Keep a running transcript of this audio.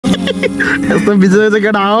यस्तो बिजय चाहिँ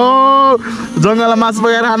केटा हो जङ्गलमा मासु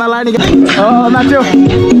पकाएर खाना लाने नाच्यो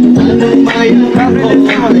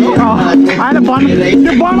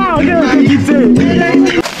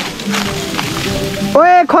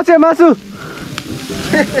ओए खसे मासु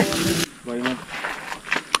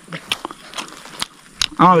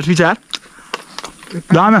ठिक छ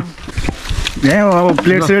दाम यहाँ अब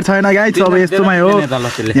प्लेट सेट छैन गाइस अब यस्तोमै हो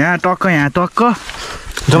यहाँ टक्क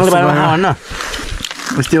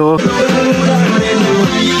यस्तै हो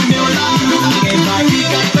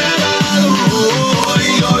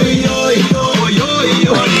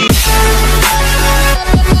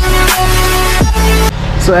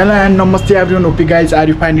So hello and namaste everyone, hope you guys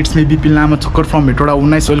are fine. It's me Bipin Lama Thokar from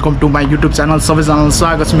mithoo. Welcome to my YouTube channel. सबैजनालाई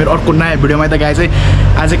स्वागत छ मेरो अर्को नयाँ भिडियोमा। त गाइस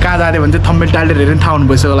आज कहाँ जाने भने चाहिँ थम्बनेल टालेर हेरेर थाहा हुनु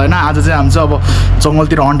भइसक्यो होला हैन। आज चाहिँ हामी चाहिँ अब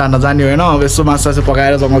जंगलतिर हन्ट हान्न जाने हैन। अब यसो मासु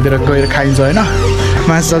पकाएर जंगलतिर गएर खाइन्छ हैन।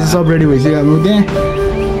 मासु चाहिँ सब रेडी भइसक्यो हाम्रो त्यहाँ।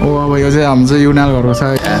 ओ अब यो चाहिँ हाम्रो चाहिँ युनाल घरको छ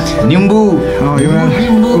limbu युनाल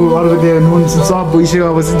अरु त्यो नुन सब भइसक्यो।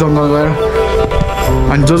 अब चाहिँ जंगल गएर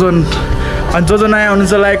अनि जो नयाँ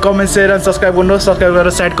हुनुहुन्छ like comment share and subscribe गर्नुहोस्। सब्स्क्राइब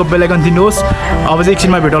गरेर साइडको बेल आइकन दिनुहोस्। अब चाहिँ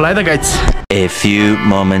एकछिनमा भेटौँ होला है त guys. A few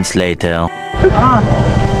moments later.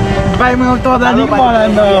 भाइ म त जानी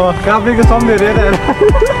पर्दैन काप्रीको सम्झे रे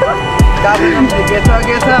काप्री के छ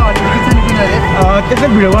भने किन रे त्यसै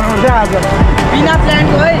भिडियो बनाउनु चाहिँ आज बिना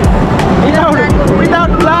प्लानको है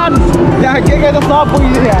विदाउट प्लान यहाँ के त सब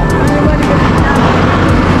पुगिसक्यो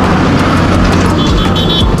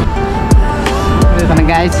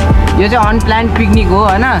गाइस यो चाहिँ अनप्लान्ड पिकनिक हो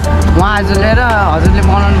हैन। उहाँ हजुरले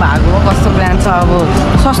बनाउनु भएको हो कस्तो प्लान छ। अब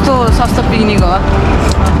सस्तो पिकनिक हो।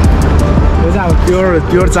 यो चाहिँ अब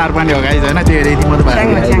प्योर चारपानी हो गाइस हैन। त्यो रेडी मात्र भएको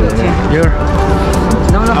प्योर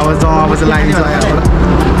अब चाहिँ लागि छ यहाँबाट।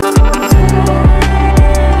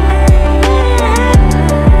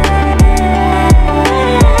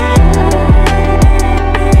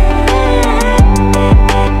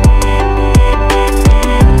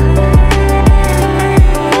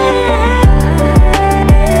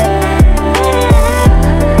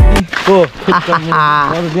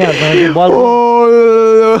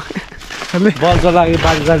 बल चलाएको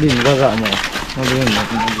बाटो जाली हुन्छ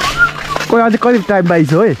कोही अझै कति टाइम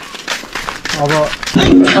बाइस हो है। अब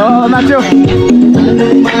नाच्यो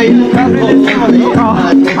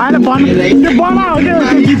आएर त्यो बना हो क्या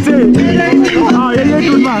त्यो गीत चाहिँ यही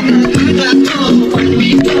टुनमा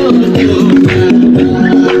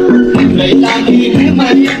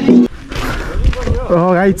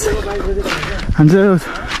गाइस हामी चाहिँ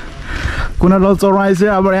कुनाल चौराहा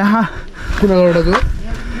चाहिँ अब यहाँ कुनालको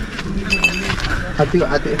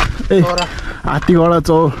हात्तीगडा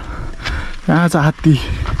चौर यहाँ छ हात्ती।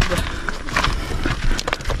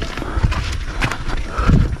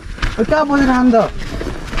 कहाँ बसेर खान्छ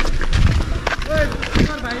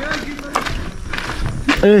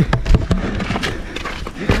ए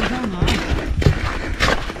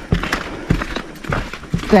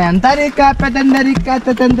तन्तरिका पतन्दरिका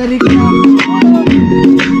ततन्दरिका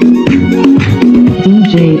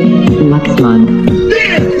DJ Laxman.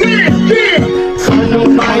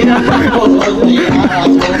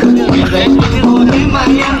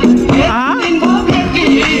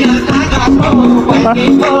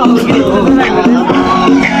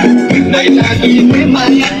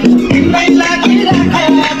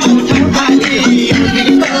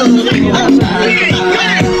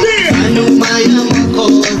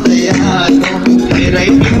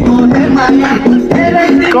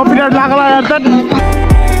 कॉपीराइट लागला यार तर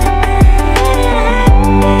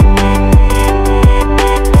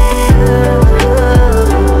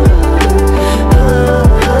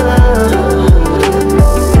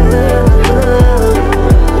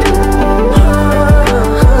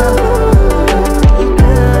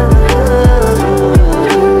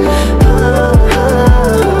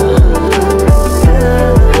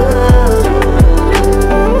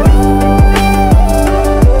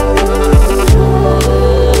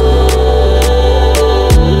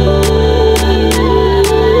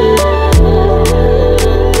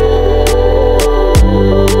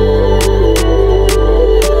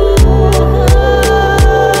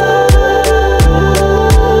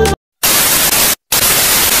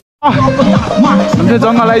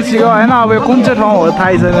जंगल आइसक्यो हैन। अब यो कुन चाहिँ ठाउँ हो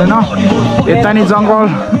थाहै छैन हैन। यता नि जंगल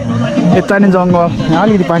यहाँ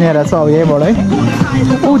अलिकति पानी आइरहेको छ अब यहीँबाट है।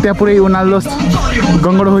 ऊ त्यहाँ पुरै उनालो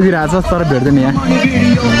गङ्गड खोजिरहेको छ तर भेट्दैन यहाँ।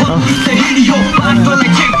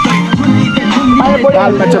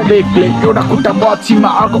 कालमा छ बेगले एउटा खुट्टा बच्चीमा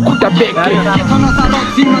अर्को खुट्टा बेगले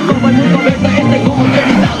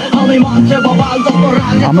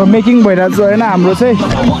हाम्रो मेकिङ भइरहेको छ होइन हाम्रो चाहिँ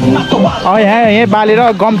यहाँ बालेर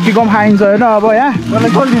गम खाइन्छ होइन अब यहाँ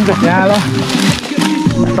यहाँ ल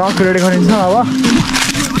टक रेडी गरिन्छ अब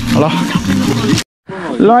ल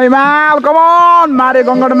ल हिमाल कमन मारे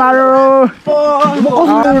गङ्गड मारो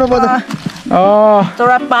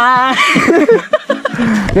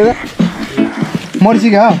मर्सी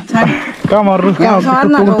क्या कहाँ मर्नु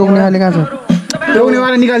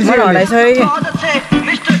टोक्नेवाला निकालिसक्यो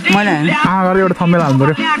मैले गरेर एउटा थम्मेल हाल्नु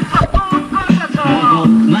पऱ्यो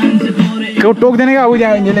टोक्दैन क्या उ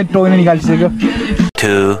यसले टोक्ने निकालिसक्यो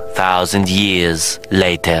 2000 years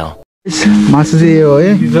later. मासु चाहिँ यो हो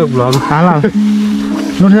है हाल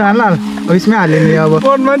नुन हाल यसमै हाल्यो नि अब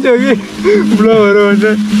मान्छे हो कि ब्लगहरू हुन्छ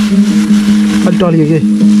अलि टल्क्यो कि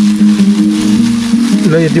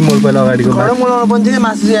ल यति मोल पहिला अगाडिको घरमा मोलाउनु पर्ने थियो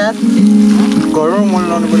मासु चाहिँ यार घरमा मोल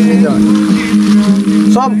लाउनु पर्ने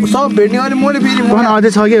सब भेट्ने गरी मैले फेरि अझै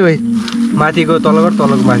छ कि भाइ माथिको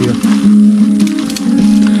तलको माथिको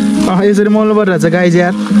यसरी मोल्नु परिरहेछ गाई चाहिँ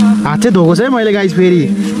यार हात चाहिँ धोएको छ है मैले गाई फेरि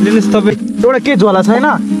लिनुहोस् तपाईँ एउटा के झोला छैन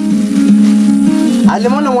हाल्ने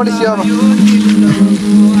मन न मैले सियो अब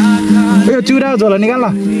यो चुरा झोला निकाल न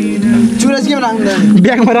चुरा चाहिँ के राख्नु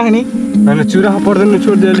ब्यागमा राख्ने होइन चुरा पर्दैन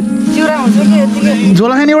छोडिदियो अहिले चुरा हुन्छ कि यतिकै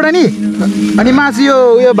झोला खाने एउटा नि अनि मासु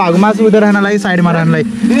यो भागो मासु उता राख्नलाई साइडमा राख्नलाई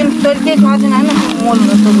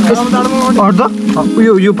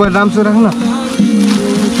यो पहिला राम्रोसँग राख्न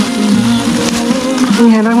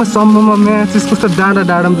यहाँ राख्न सम्ममा म्याच कस्तो डाँडा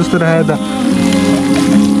जस्तो राखेको त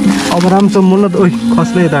अब राम्रोसँग मोल्न त ओइ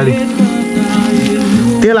खस्लै यताडि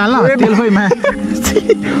तेल हाल्न तेल खोइ मा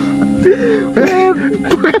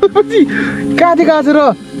कहाँदेखि गएको छ र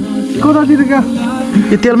कतातिर कहाँ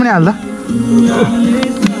यो तेल पनि हाल्दा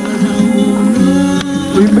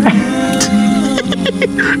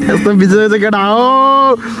यस्तो बिजय चाहिँ केटा हो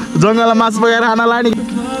जङ्गलमा मासु पकाएर खाना लाने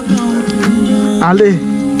हाल्दै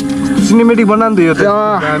सिनेमेटिक बनाउनु त यो त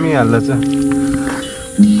दामी हाल्दा छ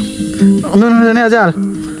नि अझै हाल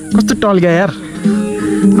कस्तो टल्क्या यार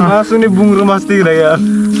मासु नि बुङ्रो मास्तिर यार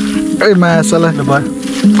ए मासला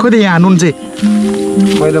खोइ यहाँ नुन चाहिँ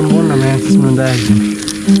पहिला मोल न म्याच नुन राखेको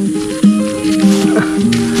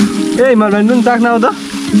ए मलाई नुन चाख्न आउँदा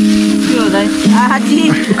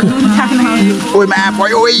ओइ मा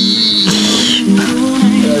भयो ओइ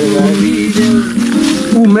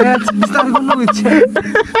ऊ म्याच स्टार्ट गर्नु इच्छा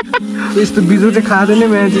यस्तो बिजो चाहिँ खाँदैन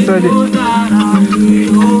म्याच चाहिँ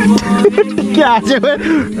के आछ्यो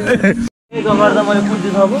गर्दा मैले पुज्छु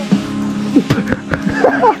अब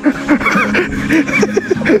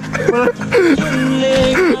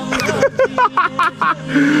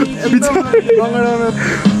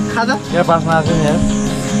खाजा यहाँ पासमा आएको नि यार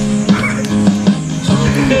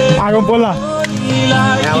आगो बोला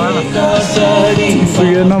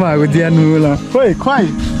नभएको ज्यानु होला खोइ खुवाइ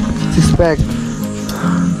सिक्सप्याक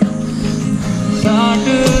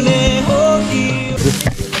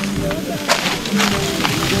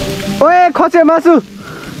ओए खसे मासु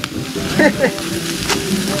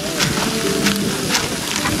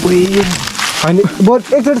होइन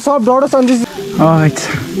एकचोटि सब डढो सन्देश हुन्छ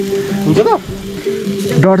हुन्छ त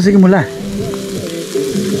डढ्छ कि मुला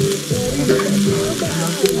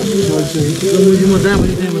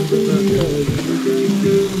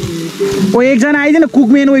ओ एकजना आइदिएन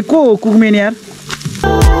कुकमेन ओ को हो कुकमेन यार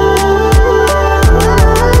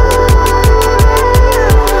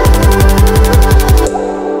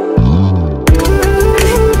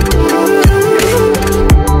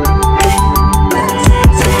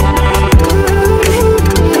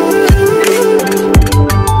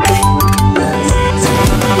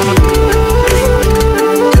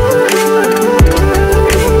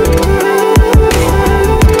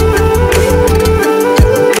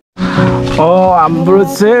हाम्रो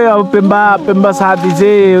चाहिँ अब पेम्बा साथी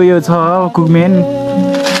चाहिँ उयो छ कुकमेन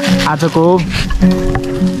आजको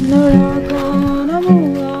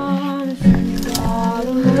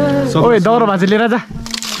ओए दौरो भाजी लिएर जा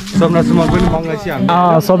सपना सुमन पनि मगाइसी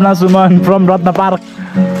हामी सपना सुमन फ्रम रत्न पार्क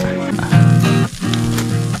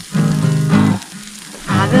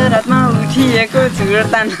आज रातमा उठिएको झुर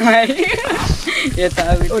तान्नुमा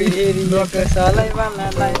यताउति हेरिएको सलाई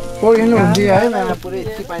बनालाई कोही हुन्छ है पुरै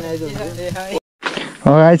चिपाइनाइदियो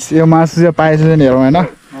हो गाइस यो मासु चाहिँ पाएछ नि हेरौँ हैन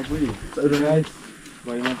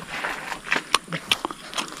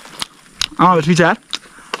ठिक छ यार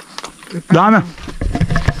दाम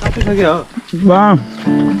सक्यो वाह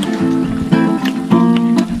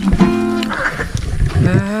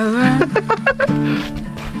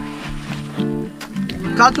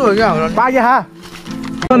काचो हो क्या पाके खा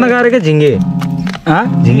नगारे क्या झिङ्गे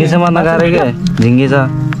झिङ्गेसम्म नगारे क्या झिङ्गे छ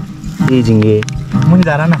ए झिङ्गे मुनि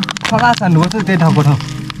झारा न सला छान्नुपर्छ त्यही ठाउँको ठाउँ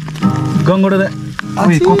गङ्गडो त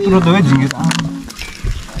ओइ कत्रो त है झिङ्गे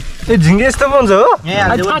ए झिङ्गे यस्तो पनि हुन्छ हो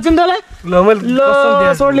थाहा छ नि तँलाई ल मैले ल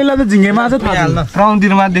सोडलीलाई त झिङ्गे माछा थाहा छ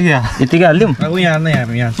फ्राउन्डतिर मार्दै यहाँ यतिकै हालिदिउँ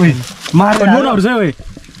ओइ मारेर नुनहरू चाहिँ ओइ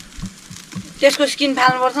त्यसको स्किन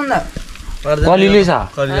फाल्नुपर्छ नि त कलिलै छ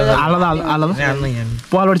हाल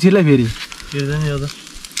पलबाट छिर्लै फेरि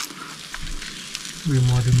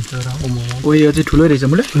ओ यो चाहिँ ठुलो रहेछ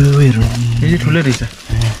मुले यो चाहिँ ठुलै रहेछ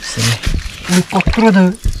कत्रो त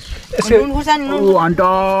नुन खोर्सानी नुन ओ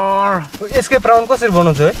अन्टर यसकै फ्राउन्ड कसरी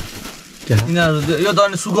बनाउँछ है यिनीहरू यो त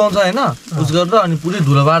अनि सुकाउँछ होइन उस गरेर अनि पुरै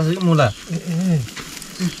धुलो पार्छ कि मुला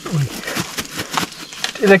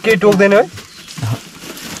यसलाई केही टोक्दैन है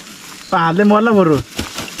हातले मर्ला बरु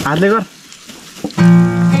हातले गर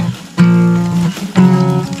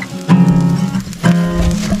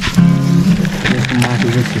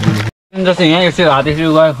जस्तै यहाँ यसरी हात यसरी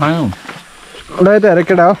गयो खायौँ ल त हेर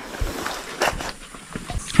केटा हो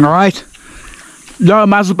राइट ल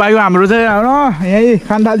मासु पायो हाम्रो चाहिँ यहीँ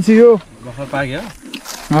खान थाल्छियो भर्खर पाक्यो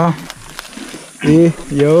ए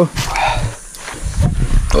यो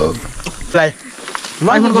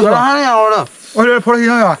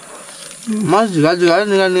फर्किनु मासु झुगाल झुगाल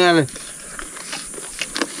निकाल्ने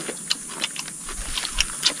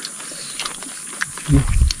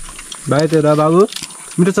भाइ तेरा बाबु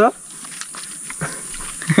मिठो छ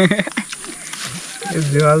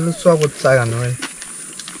स्वागत साग हान्नु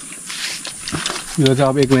यो चाहिँ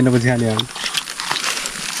अब 1 महिनापछि खाने हो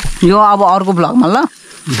यो अब अर्को भ्लगमा ल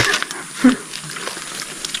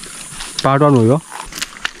पार्ट 1 हो यो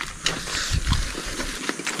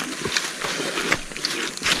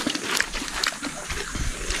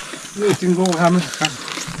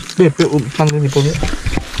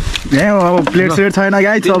यहाँ अब प्लेट सेट छैन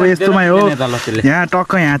गाइस अब यस्तोमै हो यहाँ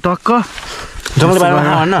टक्क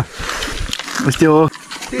यस्तै हो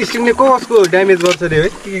स्किनले कसको ड्यामेज गर्छ रे है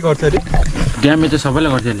के गर्छ रे ड्यामेज त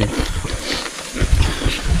सबैलाई गर्छ यसले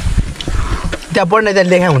त्यहाँ पढ्ने त्यहाँ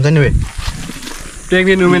लेखा हुन्छ नि भाइ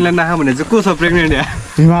प्रेग्नेन्ट वुमेनलाई नाखा भने चाहिँ को छ प्रेग्नेन्ट यहाँ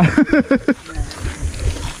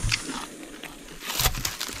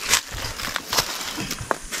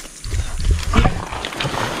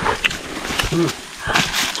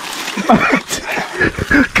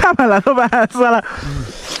कामला त बासला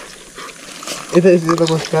यता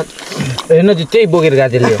बस काट हेर्न त्यही बोकेर गएको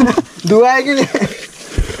त्यसले दुवायो कि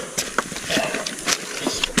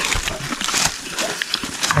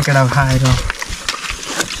केटा खाएर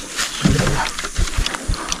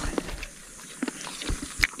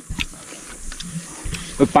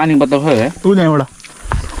पानी बत्ता खै है तँ यहाँबाट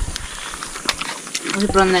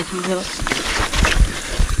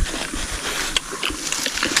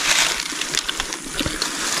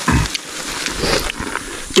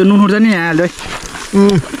त्यो नुन उठ्छ नि यहाँ हाल्यो है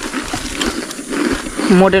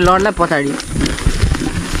मोटे लडलाई पछाडि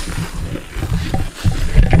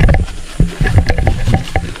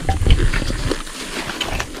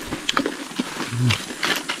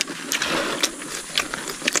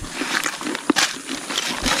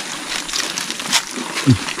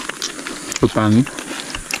पानी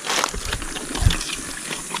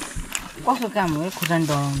कसो काम हो खुर्सानी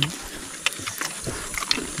डढाउनु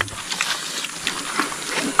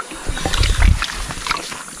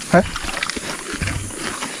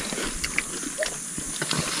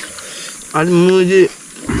अनि मुझे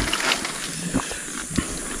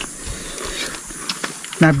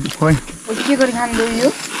ना खोइ के गरी खानु यो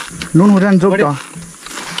नुन उठ्छ जोक त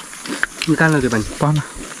निकाल्न त्यो पानी पान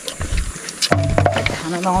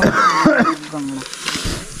खाना लगाउनु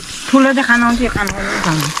ठुलो चाहिँ खाना आउँछ खाना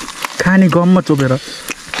खानु खाने गममा चोपेर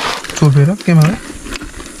केमा हो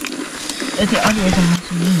यति अलि यता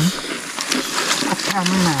मासु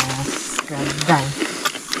गाई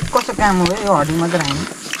कस्तो काम हो यो हड्डी मात्रै होइन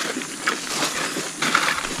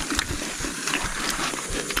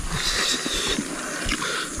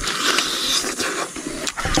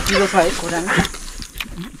किलो छ है खुरानी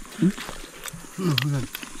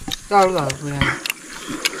चाउल घाउ खुरानी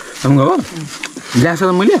हो ल्यास त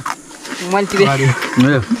मैले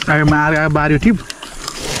आगे बाऱ्यो टिप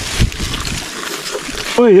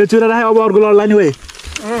ओइ यो चुरा राखे अब अर्को लड्ला नि ओइ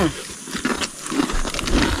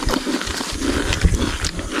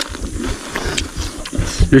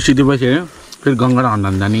यो सिधेपछि होइन फेरि गङ्गा हन्दा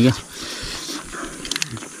जाने क्या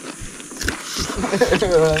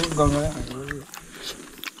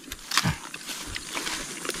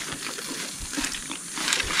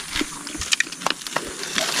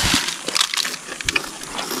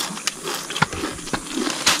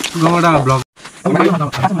गमडा ब्लग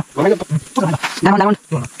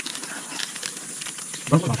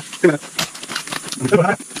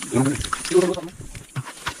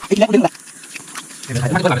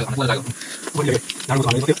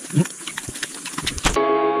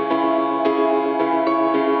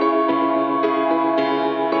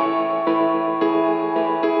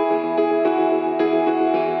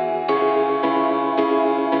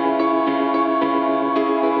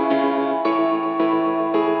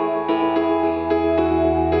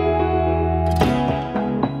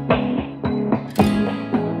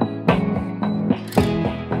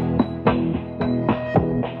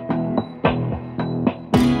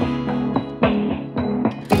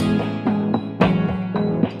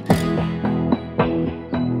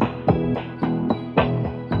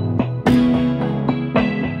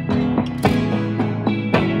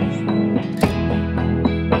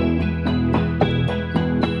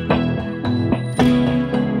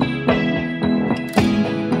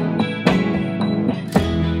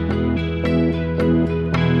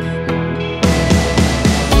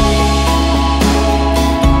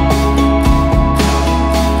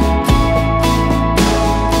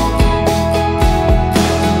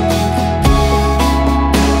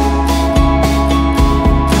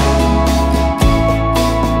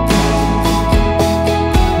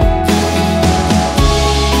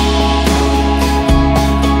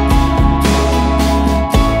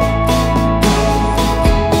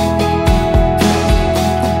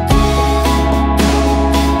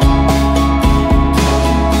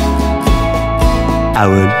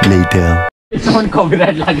Hour later.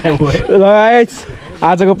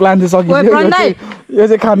 आजको प्लान चाहिँ सकियो यो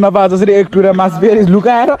चाहिँ खान नपाए जसरी एक टुरा मासु फेरि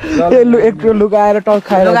लुकाएर एक टुरा लुकाएर टक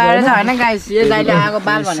खाएर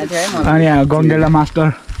अनि यहाँ गङ्गेला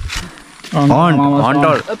मास्टर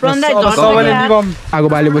आगो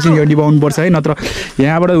बालेपछि यो निभाउनु पर्छ है नत्र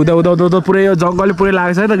यहाँबाट हुँदा हुँदा हुँदा पुरै यो जङ्गलले पुरै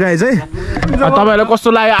लागेको छ है त गाइस है तपाईँहरूलाई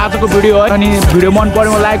कस्तो लाग्यो आजको भिडियो है अनि भिडियो मन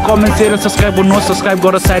परेमा लाइक कमेन्ट सेयर सब्सक्राइब गर्नुहोस् सब्सक्राइब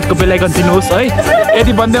गरेर साइडको बेल आइकन दिनुहोस् है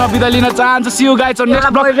यति भन्दैमा बिदा लिन चाहन्छु C you guys on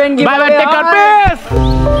next blog bye bye take care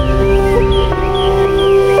piece